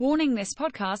Warning: this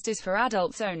podcast is for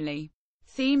adults only.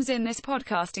 Themes in this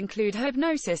podcast include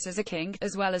hypnosis as a kink,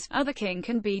 as well as other kink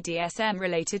and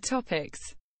BDSM-related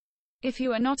topics. If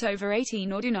you are not over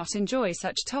 18 or do not enjoy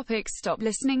such topics, stop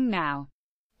listening now.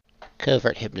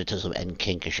 Covert Hypnotism and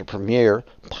Kink is your premier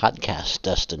podcast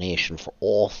destination for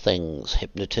all things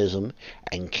hypnotism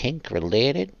and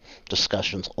kink-related,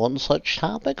 discussions on such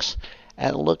topics,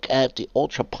 and a look at the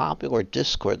ultra-popular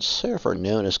Discord server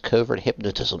known as Covert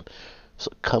Hypnotism. So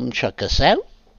come check us out.